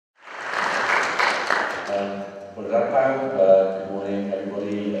What did that about? Good morning,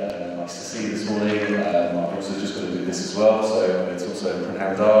 everybody. Nice to see you this morning. I've also just got to do this as well, so it's also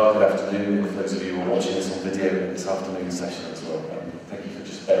Prynhawn. Good afternoon, if those of you who are watching this on video this afternoon session as well. Thank you for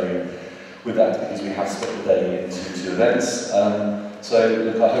just bearing with that, because we have split the day into two events. So,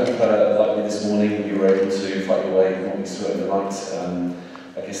 look, I hope, like me this morning, you were able to fight your way, not least through overnight.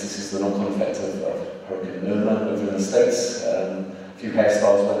 I guess this is the knock-on effect of Hurricane Irma over in the States. A few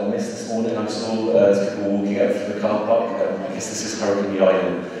hairstyles went amiss this morning. I saw as people walking out through the car park. I guess this is Hurricane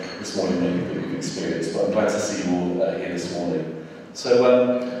Ian this morning, maybe that you've experienced, but I'm glad to see you all here this morning.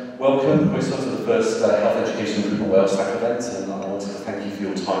 So, welcome, we're sort of the first Health Education Group at Welsh staff event, and I wanted to thank you for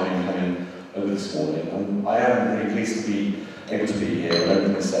your time in coming over this morning. And I am really pleased to be able to be here and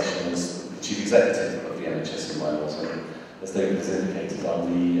open this session as the Chief Executive of the NHS in Wales. And as David has indicated,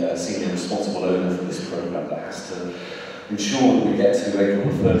 I'm the senior responsible owner for this programme that has to ensure that we get to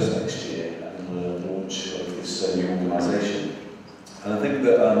April the 1st next year and the launch of this new organisation. And I think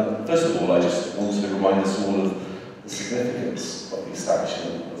that, first of all, I just want to remind us all of the significance of the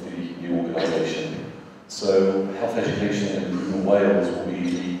establishment of the new organisation. So, Health Education in Wales will be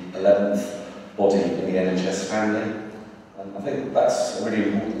the 11th body in the NHS family. And I think that's a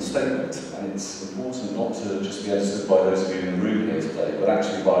really important statement, and it's important not to just be understood by those of you in the room here today, but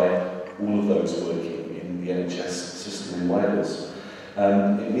actually by all of those working in the NHS system in Wales.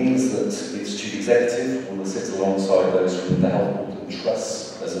 It means that its Chief Executive will sit alongside those from the Health Board and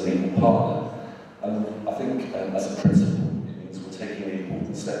Trusts as an equal partner. And I think, as a principle, it means we're taking an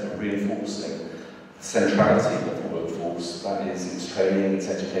important step of reinforcing the centrality of the workforce, that is, its training, its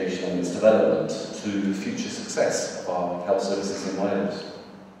education and its development, to the future success of our health services in Wales.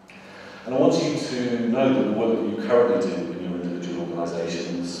 And I want you to know that the work that you currently do in your individual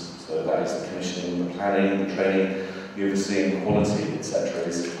organisations, so that is the commissioning, the planning, the training, the overseeing quality, etc.,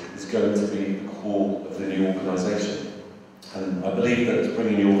 is going to be the core of the new organisation. And I believe that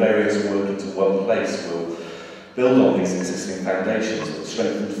bringing your various work into one place will build on these existing foundations but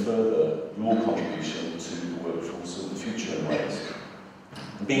strengthen further your contribution to the workforce of the future in Wales.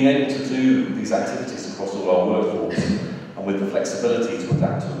 And being able to do these activities across all our workforce and with the flexibility to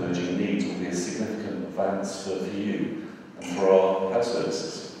adapt to emerging needs will be a significant advance for you and for our health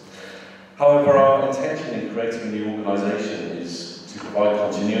services. However, our intention in creating a new organisation is to provide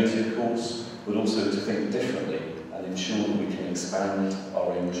continuity, of course, but also to think differently and ensure that we can expand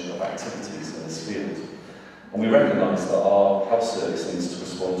our range of activities in this field. And we recognise that our health service needs to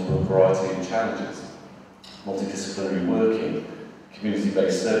respond to a variety of challenges: multidisciplinary working,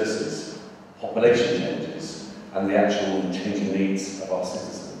 community-based services, population changes, and the actual changing needs of our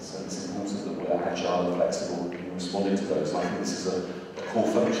citizens. And it's important that we're agile and flexible in responding to those. And I think this is a core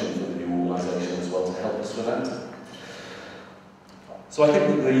function for the new organisation as well to help us with that. So I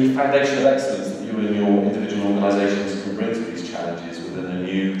think that the foundation of excellence that you and your individual organisations can bring to these challenges within a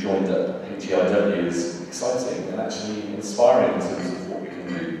new joined-up HEIW is exciting and actually inspiring in terms of what we can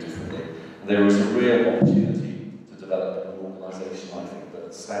do differently. And there is a real opportunity to develop an organisation, I think,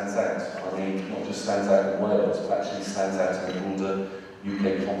 that stands out. I mean, not just stands out in Wales, but actually stands out in a broader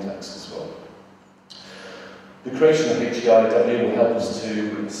UK context as well. The creation of HEIW will help us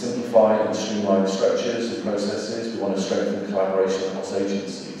to simplify and streamline structures and processes. We want to strengthen collaboration across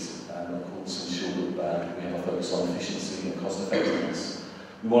agencies and, of course, ensure that we have a focus on efficiency and cost effectiveness.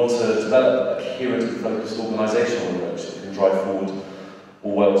 We want to develop a coherent and focused organisational approach that can drive forward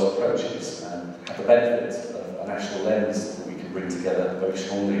all Wales approaches and have the benefit of a national lens that we can bring together very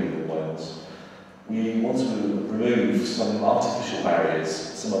strongly within Wales. We want to remove some artificial barriers.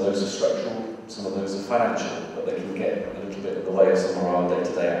 Some of those are structural, some of those are financial, but they can get a little bit in the way of some of our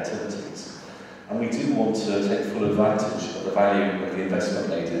day-to-day activities. And we do want to take full advantage of the value of the investment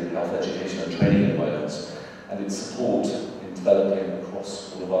made in health education and training in Wales and its support in developing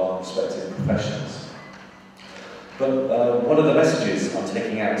across all of our respective professions. But one of the messages I'm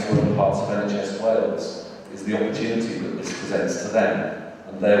taking out to other parts of NHS Wales is the opportunity that this presents to them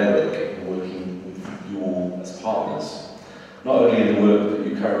and their work in working with you all as partners. Not only in the work that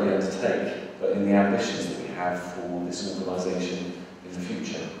you currently undertake, but in the ambitions that we have for this organisation in the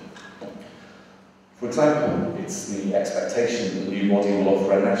future. For example, it's the expectation that the new body will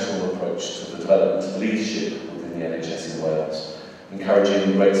offer a national approach to the development of leadership within the NHS in Wales,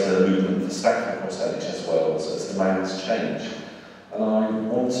 encouraging greater movement for staff across NHS Wales as demands change. And I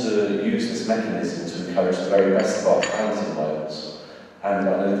want to use this mechanism to encourage the very best of our talent in Wales, and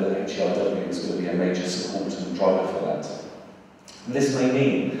I know that HEIW is going to be a major support and driver for that. And this may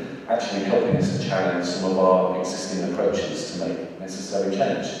mean actually helping us to challenge some of our existing approaches to make necessary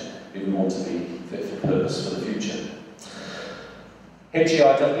change if we want to be fit for purpose for the future.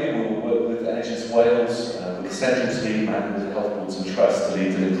 HEIW will work with NHS Wales, with the central team and with the health boards and trusts to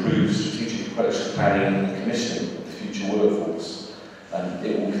lead an improved strategic approach to planning and commissioning of the future workforce.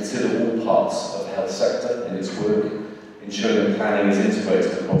 It will consider all parts of the health sector in its work, ensuring that planning is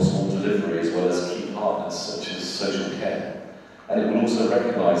integrated across all delivery as well as key partners such as social care. And it will also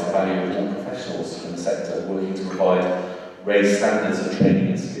recognise the value of all professionals in the sector working to provide raised standards of training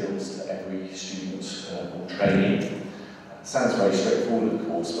and skills to every student or trainee. Sounds very straightforward, of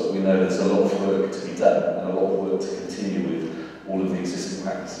course, but we know there's a lot of work to be done and a lot of work to continue with all of the existing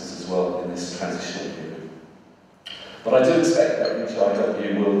practices as well in this transitional period. But I do expect that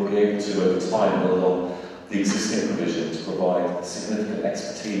HIW will be able to, over time, build on the existing provision to provide significant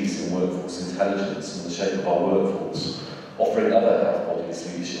expertise in workforce intelligence and the shape of our workforce, offering other health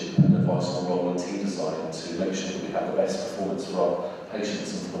bodies leadership and advice on role and team design to make sure that we have the best performance for our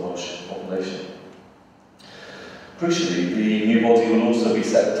patients and for the Welsh population. Crucially, the new body will also be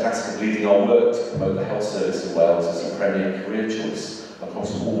set the task of leading our work to promote the health service in Wales as a premier career choice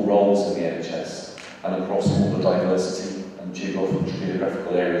across all roles in the NHS and across all the diversity and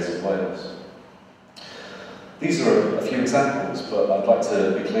geographical areas of Wales. These are a few examples, but I'd like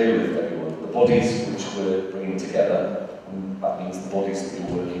to be clear with everyone. The bodies which we're bringing together, and that means the bodies that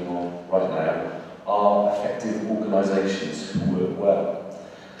you're working on right now, are effective organisations who work well.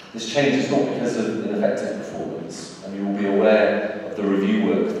 This change is not because of ineffective performance, and you will be aware of the review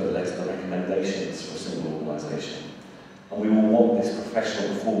work that led to the recommendations for a single organisation. And we will want this professional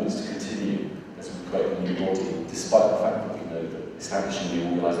performance to continue as we create a new body, despite the fact that we know that establishing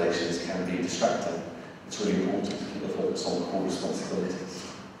new organisations can be distracting. It's really important to keep the focus on core responsibilities.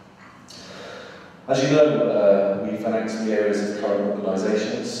 As you know, we finance the areas of current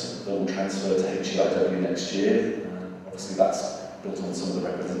organisations that will transfer to HEIW next year. Obviously that's built on some of the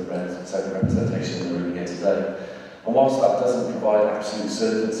representation in the room here today. And whilst that doesn't provide absolute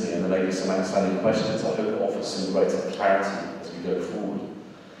certainty and there may be some outstanding questions, I hope it offers some greater clarity as we go forward.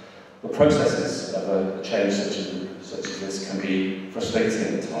 The processes of a change such as this can be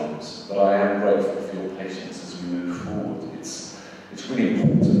frustrating at times, but I am grateful for your patience as we move forward. It's really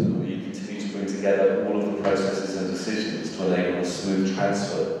important that we continue to bring together all of the processes and decisions to enable a smooth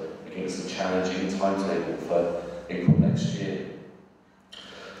transfer against the challenging timetable for April next year.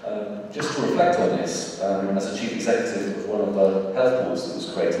 Just to reflect on this, as a chief executive of one of the health boards that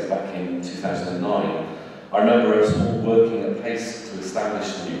was created back in 2009, I remember us all working at pace to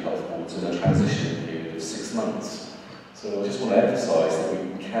establish the new health boards in a transition period of 6 months. So I just want to emphasise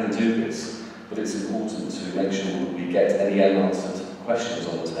that we can do this, but it's important to make sure that we get any unanswered questions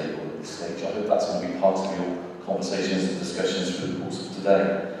on the table at this stage. I hope that's going to be part of your conversations and discussions through the course of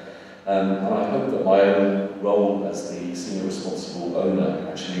today. And I hope that my own role as the senior responsible owner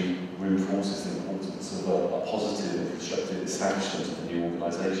actually reinforces the importance of a positive and constructive establishment of the new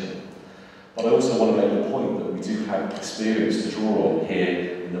organisation. But I also want to make the point that we do have experience to draw on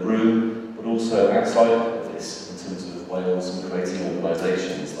here in the room, but also outside of this in terms of Wales and creating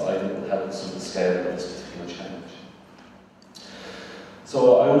organisations that I think will help us with the scale of this particular challenge.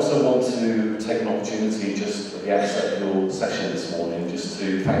 So I also want to take an opportunity just at the outset of your session this morning just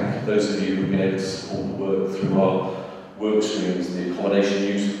to thank those of you who have been able to support the work through our work streams, the accommodation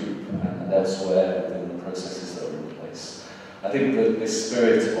use group and elsewhere within the processes that are in place. I think that this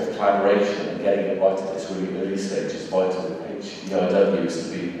spirit of collaboration and getting it right at this really early stage is vital if HEIW is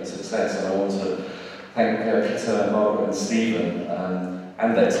to be a success, and I want to thank Peter, Margaret and Stephen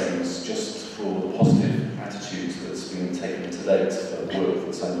and their teams just for the positive attitude that's been taken to date for the work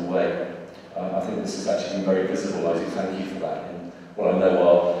that's underway. I think this has actually been very visible. I do thank you for that in what I know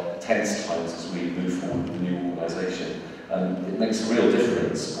are tense times as we move forward with the new organisation. It makes a real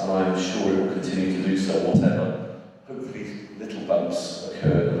difference, and I'm sure it will continue to do so, whatever, hopefully, little bumps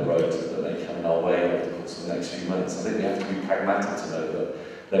occur in the road that may come in our way over the course of the next few months. I think we have to be pragmatic to know that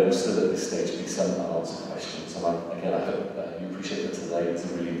there will still at this stage be some unanswered questions. And again, I hope you appreciate that today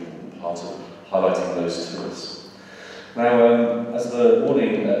is a really important part of highlighting those to us. Now, as the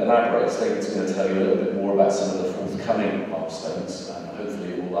morning elaborates, David's going to tell you a little bit more about some of the forthcoming milestones, and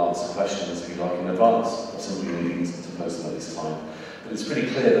hopefully it will answer questions, if you like, in advance, or simply needing to pose them at this time. But it's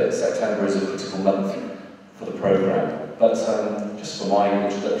pretty clear that September is a critical month for the programme. But just for my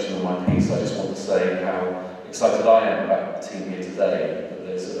introduction and my piece, I just want to say how excited I am about the team here today, that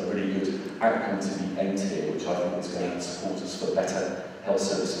there's a really good outcome to be aimed here, which I think is going to support us for better health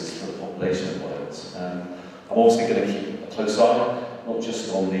services for the population of Wales. I'm obviously going to keep a close eye, not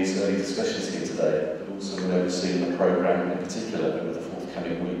just on these early discussions here today, but also in overseeing the programme in particular over the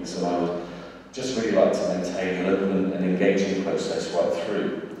forthcoming weeks. And I would just really like to maintain an open and engaging process right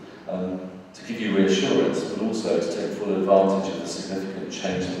through, to give you reassurance, but also to take full advantage of the significant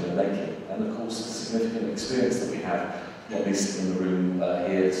change that we're making and of course the significant experience that we have, not least in the room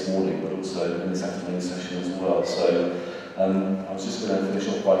here this morning, but also in this afternoon session as well. So I was just going to finish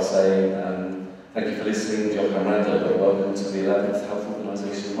off by saying thank you for listening, Diolch am wrando, but welcome to the 11th Health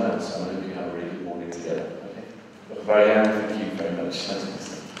Organisation in Wales, and I hope you have a really good morning together. Okay. Very thank you very much. Thanks for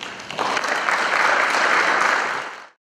listening.